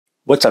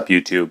What's up,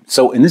 YouTube?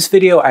 So in this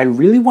video, I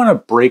really want to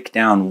break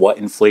down what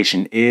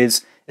inflation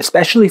is,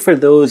 especially for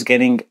those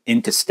getting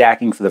into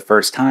stacking for the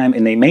first time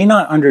and they may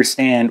not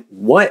understand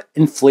what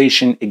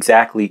inflation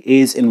exactly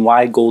is and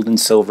why gold and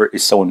silver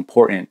is so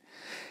important.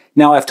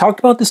 Now, I've talked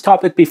about this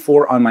topic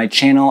before on my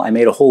channel. I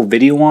made a whole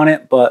video on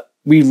it, but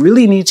we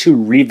really need to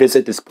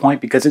revisit this point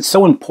because it's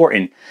so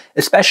important,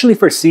 especially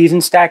for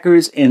seasoned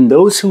stackers and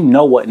those who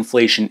know what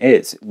inflation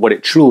is, what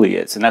it truly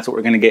is. And that's what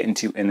we're going to get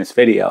into in this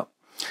video.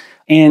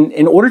 And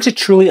in order to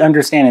truly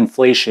understand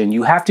inflation,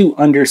 you have to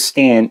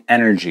understand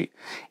energy.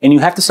 And you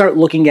have to start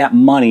looking at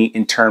money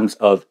in terms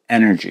of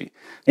energy.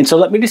 And so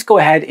let me just go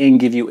ahead and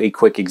give you a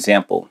quick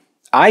example.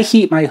 I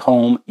heat my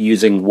home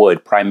using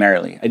wood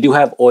primarily. I do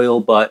have oil,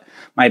 but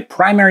my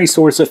primary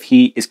source of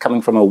heat is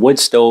coming from a wood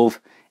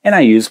stove, and I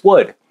use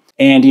wood.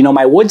 And you know,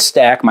 my wood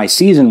stack, my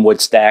seasoned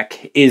wood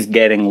stack is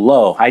getting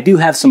low. I do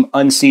have some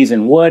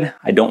unseasoned wood.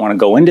 I don't want to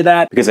go into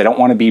that because I don't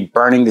want to be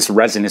burning this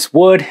resinous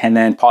wood and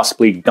then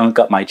possibly gunk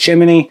up my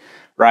chimney,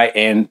 right?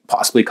 And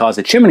possibly cause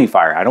a chimney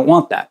fire. I don't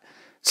want that.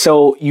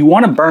 So you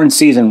want to burn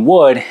seasoned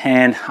wood,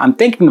 and I'm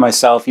thinking to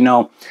myself, you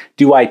know,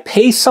 do I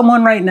pay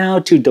someone right now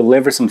to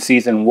deliver some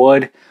seasoned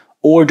wood?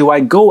 Or do I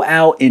go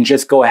out and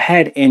just go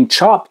ahead and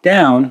chop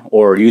down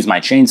or use my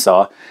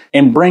chainsaw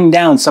and bring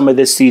down some of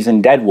this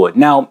seasoned dead wood?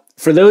 Now,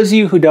 for those of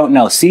you who don't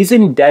know,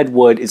 seasoned dead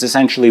wood is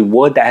essentially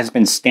wood that has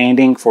been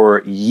standing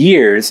for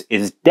years,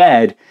 is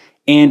dead,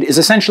 and is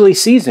essentially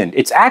seasoned.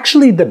 It's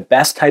actually the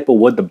best type of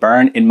wood to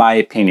burn, in my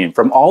opinion.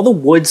 From all the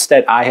woods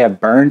that I have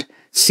burned,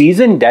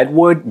 seasoned dead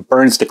wood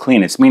burns the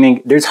cleanest,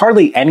 meaning there's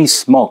hardly any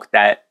smoke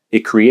that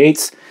it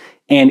creates,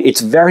 and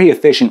it's very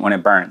efficient when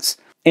it burns.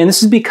 And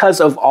this is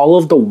because of all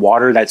of the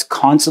water that's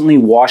constantly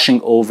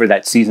washing over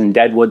that seasoned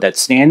dead wood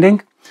that's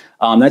standing.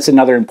 That's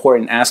another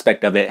important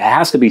aspect of it. It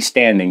has to be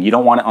standing. You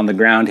don't want it on the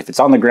ground. If it's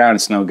on the ground,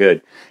 it's no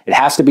good. It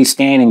has to be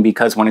standing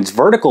because when it's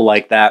vertical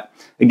like that,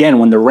 again,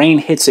 when the rain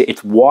hits it,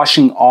 it's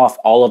washing off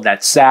all of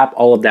that sap,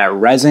 all of that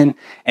resin,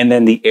 and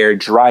then the air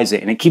dries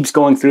it. And it keeps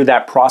going through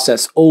that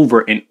process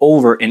over and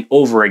over and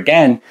over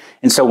again.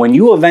 And so when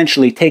you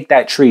eventually take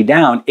that tree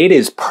down, it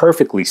is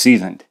perfectly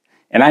seasoned.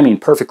 And I mean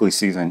perfectly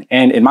seasoned.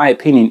 And in my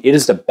opinion, it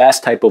is the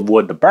best type of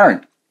wood to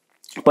burn.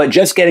 But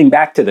just getting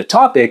back to the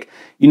topic,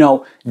 you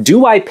know,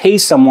 do I pay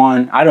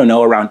someone, I don't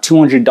know, around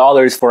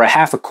 $200 for a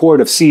half a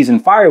cord of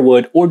seasoned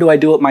firewood, or do I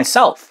do it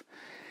myself?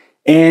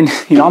 And,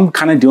 you know, I'm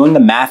kind of doing the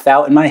math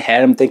out in my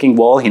head. I'm thinking,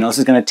 well, you know, this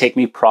is going to take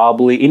me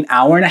probably an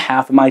hour and a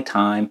half of my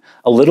time,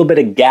 a little bit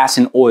of gas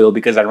and oil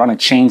because I run a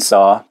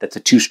chainsaw that's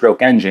a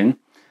 2-stroke engine.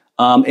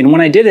 And when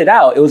I did it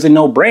out, it was a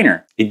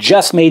no-brainer. It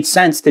just made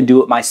sense to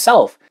do it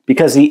myself.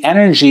 Because the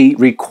energy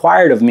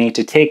required of me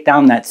to take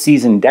down that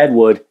seasoned dead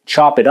wood,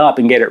 chop it up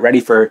and get it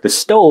ready for the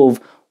stove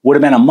would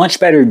have been a much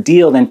better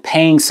deal than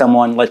paying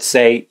someone, let's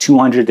say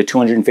 $200 to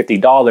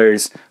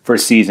 $250 for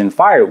seasoned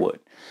firewood.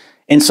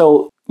 And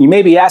so you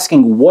may be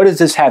asking, what does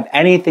this have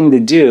anything to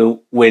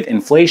do with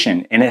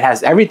inflation? And it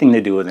has everything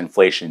to do with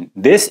inflation.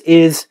 This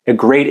is a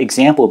great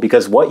example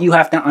because what you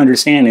have to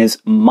understand is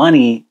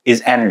money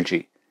is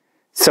energy.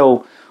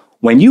 So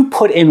when you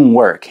put in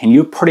work and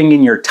you're putting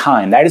in your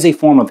time, that is a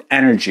form of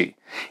energy.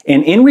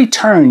 And in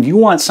return, you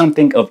want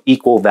something of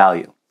equal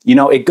value. You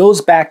know, it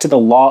goes back to the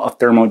law of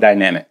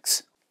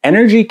thermodynamics.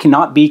 Energy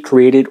cannot be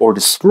created or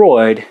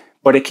destroyed,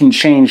 but it can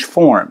change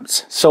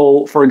forms.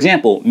 So, for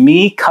example,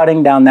 me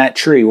cutting down that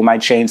tree with my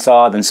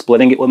chainsaw, then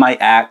splitting it with my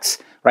axe,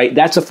 right?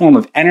 That's a form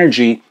of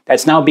energy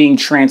that's now being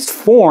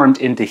transformed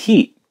into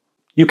heat.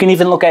 You can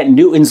even look at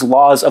Newton's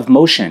laws of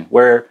motion,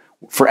 where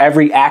for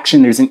every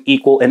action, there's an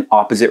equal and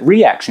opposite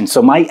reaction.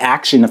 So my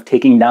action of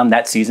taking down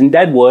that seasoned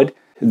dead wood,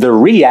 the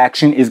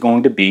reaction is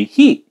going to be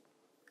heat.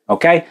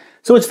 Okay?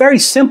 So it's very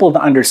simple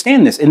to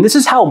understand this. And this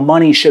is how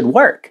money should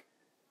work.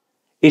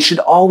 It should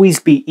always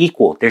be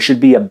equal. There should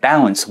be a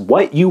balance.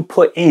 What you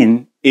put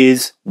in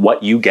is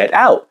what you get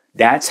out.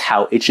 That's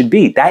how it should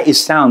be. That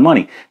is sound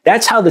money.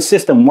 That's how the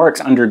system works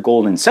under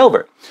gold and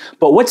silver.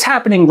 But what's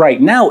happening right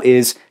now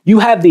is you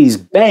have these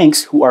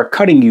banks who are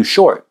cutting you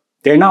short.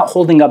 They're not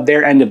holding up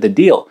their end of the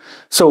deal.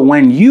 So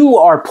when you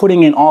are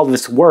putting in all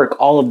this work,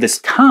 all of this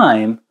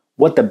time,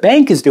 what the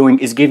bank is doing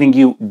is giving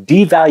you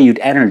devalued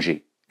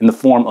energy in the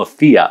form of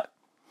fiat.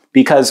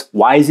 Because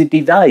why is it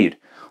devalued?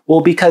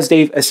 Well, because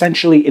they've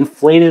essentially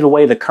inflated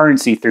away the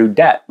currency through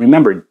debt.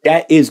 Remember,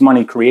 debt is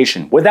money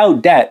creation.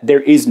 Without debt,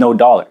 there is no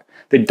dollar.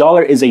 The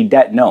dollar is a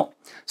debt note.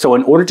 So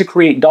in order to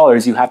create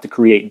dollars, you have to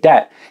create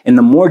debt. And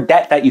the more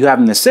debt that you have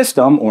in the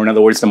system, or in other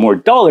words, the more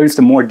dollars,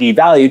 the more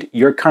devalued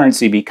your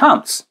currency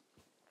becomes.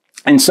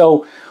 And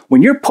so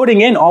when you're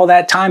putting in all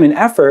that time and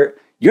effort,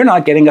 you're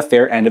not getting a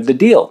fair end of the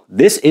deal.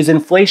 This is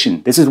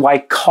inflation. This is why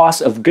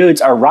costs of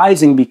goods are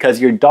rising because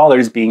your dollar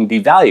is being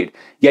devalued.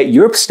 Yet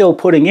you're still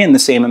putting in the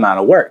same amount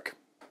of work.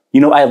 You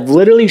know, I've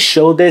literally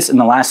showed this in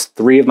the last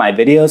 3 of my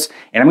videos,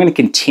 and I'm going to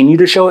continue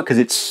to show it because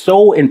it's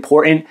so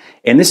important.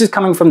 And this is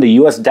coming from the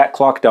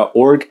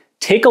usdebtclock.org.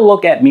 Take a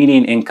look at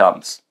median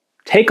incomes.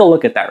 Take a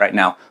look at that right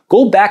now.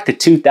 Go back to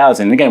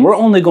 2000. Again, we're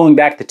only going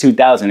back to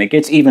 2000. It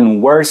gets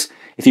even worse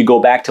If you go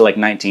back to like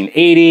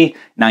 1980,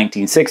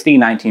 1960,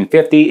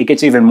 1950, it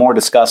gets even more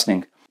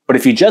disgusting. But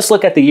if you just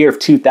look at the year of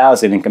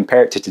 2000 and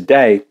compare it to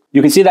today,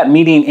 you can see that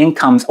median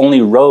incomes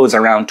only rose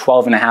around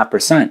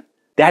 12.5%.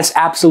 That's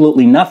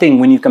absolutely nothing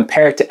when you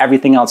compare it to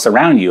everything else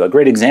around you. A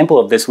great example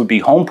of this would be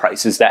home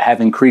prices that have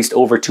increased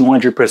over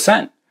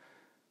 200%,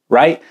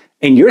 right?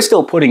 And you're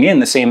still putting in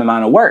the same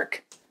amount of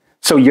work.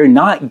 So you're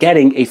not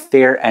getting a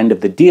fair end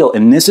of the deal.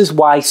 And this is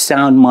why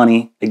sound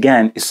money,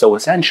 again, is so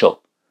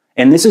essential.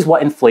 And this is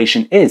what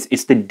inflation is.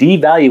 It's the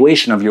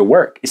devaluation of your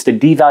work. It's the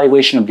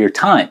devaluation of your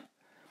time.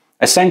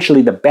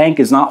 Essentially, the bank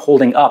is not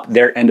holding up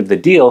their end of the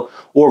deal,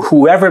 or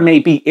whoever may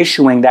be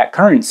issuing that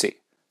currency.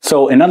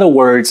 So in other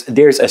words,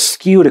 there's a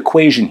skewed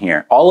equation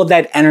here. All of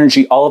that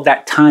energy, all of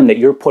that time that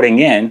you're putting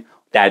in,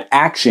 that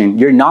action,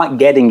 you're not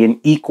getting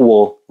an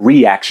equal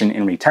reaction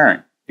in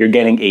return. You're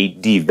getting a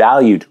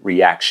devalued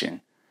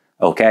reaction,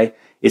 okay?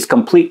 It's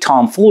complete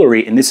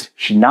tomfoolery, and this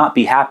should not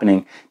be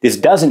happening. This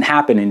doesn't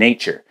happen in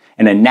nature.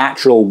 In a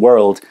natural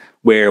world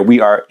where we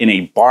are in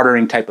a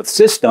bartering type of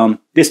system,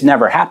 this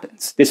never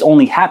happens. This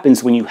only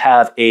happens when you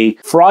have a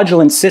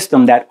fraudulent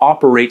system that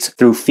operates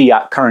through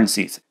fiat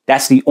currencies.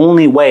 That's the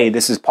only way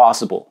this is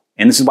possible.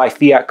 And this is why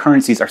fiat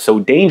currencies are so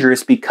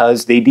dangerous,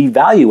 because they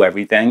devalue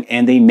everything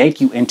and they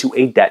make you into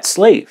a debt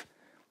slave.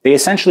 They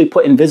essentially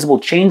put invisible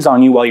chains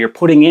on you while you're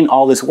putting in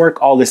all this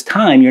work, all this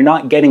time. You're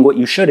not getting what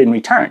you should in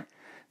return.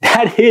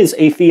 That is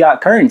a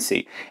fiat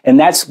currency. And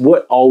that's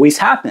what always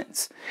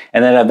happens.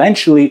 And then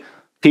eventually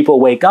people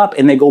wake up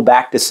and they go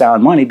back to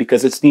sound money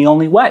because it's the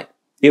only way.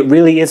 It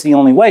really is the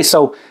only way.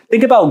 So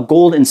think about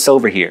gold and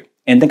silver here,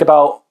 and think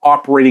about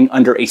operating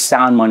under a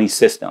sound money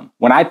system.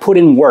 When I put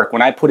in work,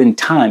 when I put in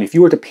time, if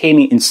you were to pay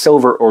me in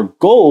silver or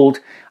gold,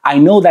 I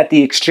know that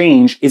the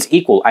exchange is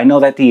equal. I know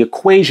that the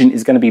equation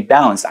is going to be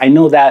balanced. I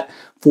know that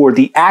for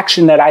the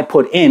action that I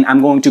put in,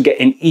 I'm going to get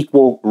an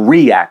equal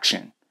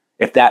reaction,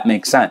 if that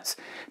makes sense,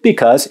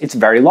 because it's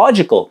very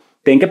logical.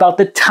 Think about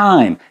the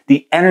time,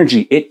 the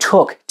energy it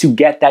took to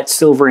get that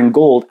silver and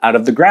gold out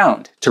of the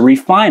ground, to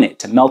refine it,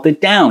 to melt it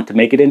down, to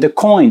make it into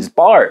coins,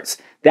 bars.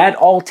 That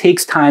all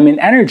takes time and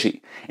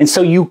energy. And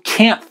so you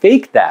can't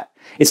fake that.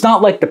 It's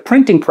not like the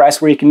printing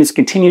press where you can just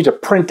continue to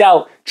print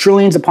out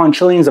trillions upon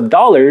trillions of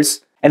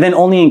dollars and then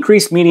only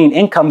increase median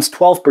incomes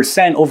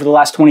 12% over the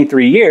last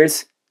 23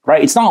 years,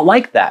 right? It's not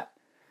like that.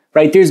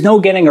 Right? There's no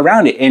getting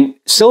around it. And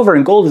silver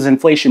and gold is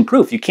inflation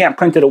proof. You can't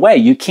print it away.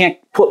 You can't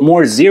put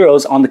more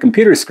zeros on the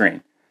computer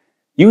screen.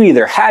 You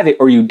either have it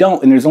or you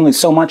don't, and there's only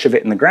so much of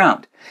it in the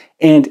ground.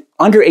 And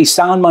under a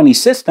sound money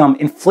system,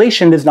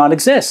 inflation does not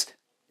exist.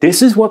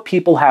 This is what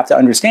people have to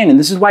understand. And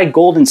this is why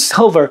gold and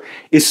silver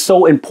is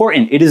so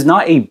important. It is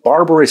not a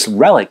barbarous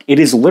relic. It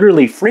is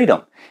literally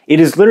freedom. It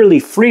is literally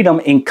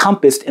freedom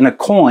encompassed in a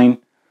coin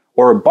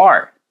or a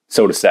bar,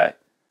 so to say.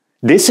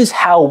 This is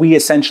how we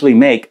essentially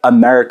make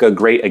America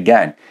great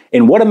again.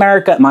 And what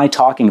America am I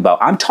talking about?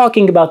 I'm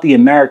talking about the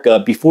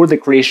America before the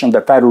creation of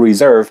the Federal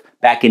Reserve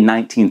back in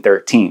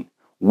 1913.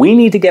 We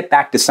need to get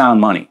back to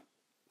sound money,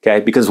 okay?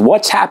 Because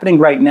what's happening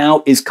right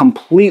now is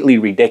completely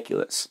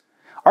ridiculous.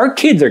 Our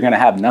kids are going to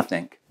have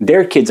nothing.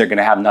 Their kids are going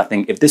to have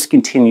nothing if this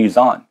continues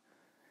on.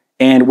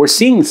 And we're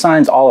seeing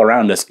signs all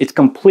around us. It's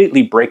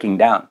completely breaking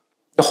down.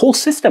 The whole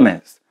system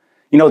is.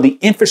 You know, the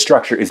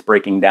infrastructure is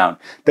breaking down.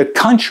 The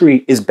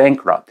country is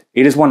bankrupt.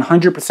 It is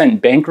 100%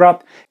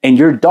 bankrupt, and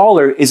your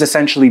dollar is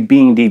essentially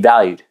being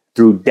devalued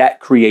through debt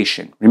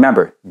creation.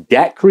 Remember,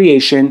 debt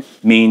creation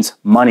means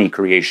money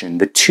creation.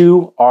 The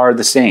two are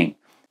the same.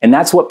 And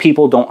that's what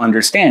people don't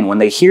understand. When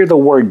they hear the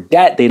word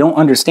debt, they don't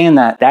understand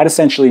that that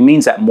essentially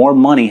means that more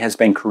money has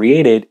been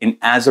created, and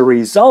as a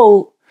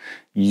result,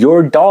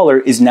 your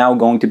dollar is now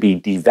going to be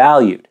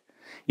devalued.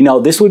 You know,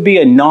 this would be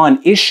a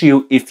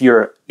non-issue if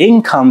your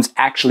incomes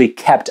actually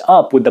kept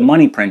up with the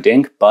money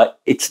printing, but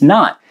it's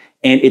not.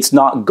 And it's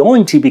not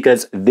going to,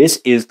 because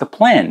this is the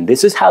plan.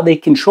 This is how they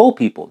control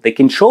people. They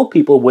control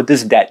people with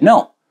this debt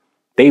note.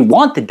 They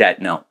want the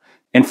debt note.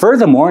 And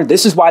furthermore,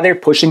 this is why they're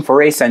pushing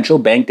for a central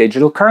bank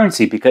digital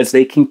currency, because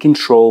they can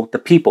control the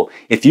people.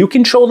 If you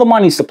control the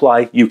money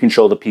supply, you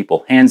control the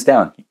people, hands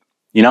down.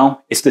 You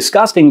know, it's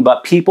disgusting,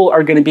 but people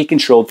are going to be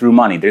controlled through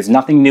money. There's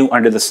nothing new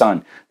under the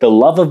sun. The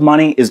love of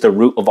money is the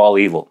root of all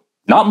evil.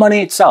 Not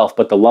money itself,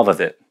 but the love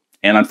of it.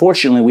 And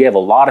unfortunately, we have a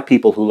lot of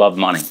people who love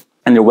money,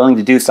 and they're willing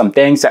to do some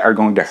things that are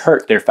going to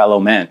hurt their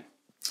fellow man.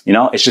 You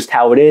know, it's just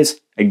how it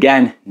is.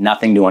 Again,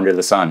 nothing new under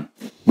the sun.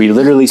 We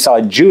literally saw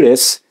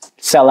Judas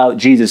sell out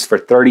Jesus for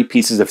 30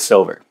 pieces of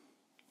silver.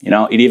 You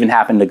know, it even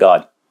happened to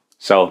God.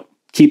 So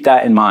keep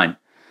that in mind.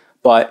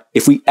 But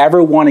if we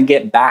ever want to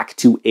get back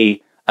to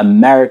a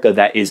America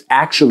that is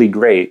actually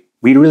great,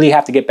 we really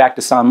have to get back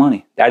to sound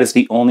money. That is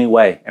the only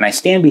way. And I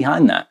stand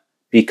behind that,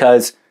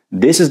 because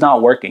this is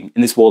not working,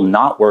 and this will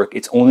not work.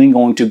 It's only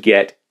going to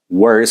get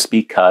worse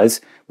because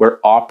we're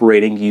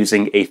operating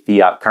using a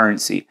fiat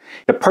currency.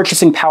 The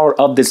purchasing power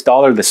of this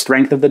dollar, the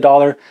strength of the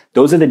dollar,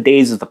 those are the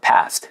days of the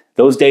past.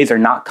 Those days are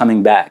not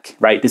coming back,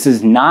 right? This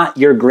is not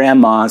your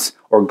grandma's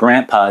or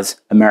grandpa's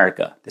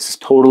America. This is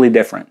totally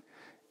different.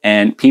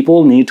 And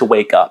people need to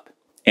wake up.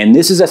 And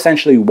this is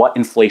essentially what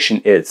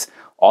inflation is.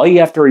 All you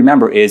have to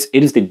remember is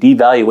it is the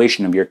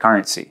devaluation of your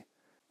currency.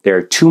 There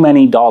are too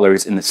many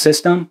dollars in the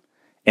system,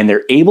 and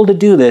they're able to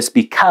do this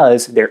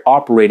because they're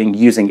operating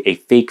using a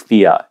fake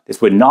fiat.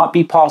 This would not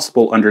be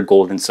possible under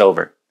gold and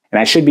silver. And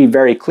I should be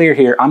very clear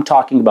here, I'm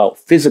talking about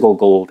physical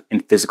gold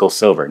and physical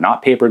silver,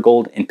 not paper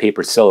gold and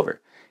paper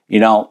silver. You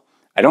know,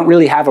 I don't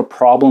really have a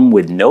problem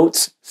with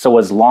notes, so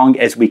as long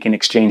as we can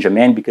exchange them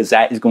in, because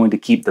that is going to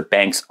keep the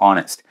banks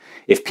honest.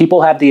 If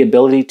people have the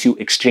ability to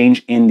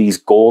exchange in these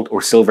gold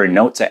or silver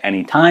notes at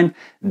any time,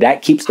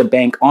 that keeps the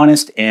bank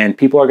honest, and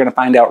people are going to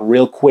find out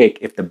real quick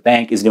if the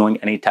bank is doing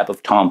any type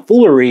of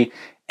tomfoolery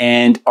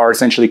and are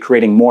essentially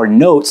creating more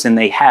notes than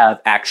they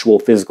have actual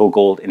physical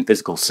gold and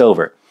physical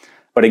silver.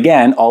 But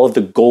again, all of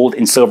the gold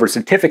and silver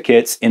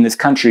certificates in this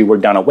country were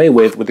done away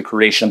with the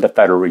creation of the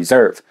Federal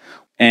Reserve.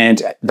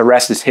 And the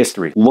rest is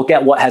history. Look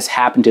at what has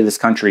happened to this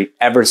country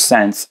ever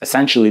since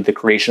essentially the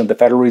creation of the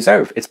Federal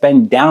Reserve. It's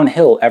been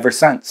downhill ever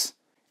since.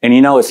 And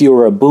you know, if you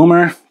were a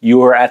boomer, you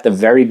were at the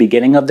very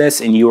beginning of this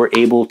and you were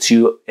able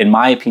to, in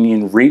my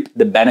opinion, reap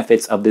the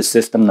benefits of this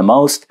system the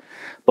most.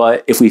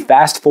 But if we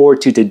fast forward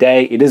to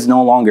today, it is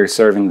no longer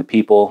serving the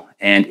people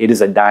and it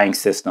is a dying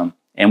system.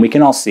 And we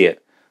can all see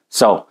it.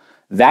 So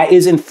that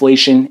is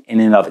inflation in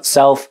and of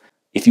itself.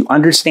 If you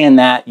understand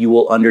that, you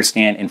will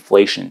understand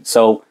inflation.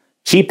 So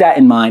keep that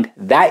in mind.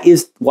 That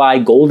is why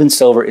gold and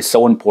silver is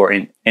so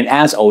important. And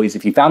as always,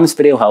 if you found this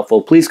video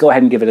helpful, please go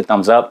ahead and give it a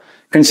thumbs up.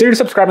 Consider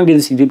subscribing to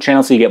this YouTube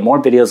channel so you get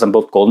more videos on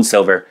both gold and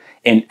silver.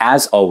 And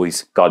as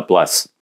always, God bless.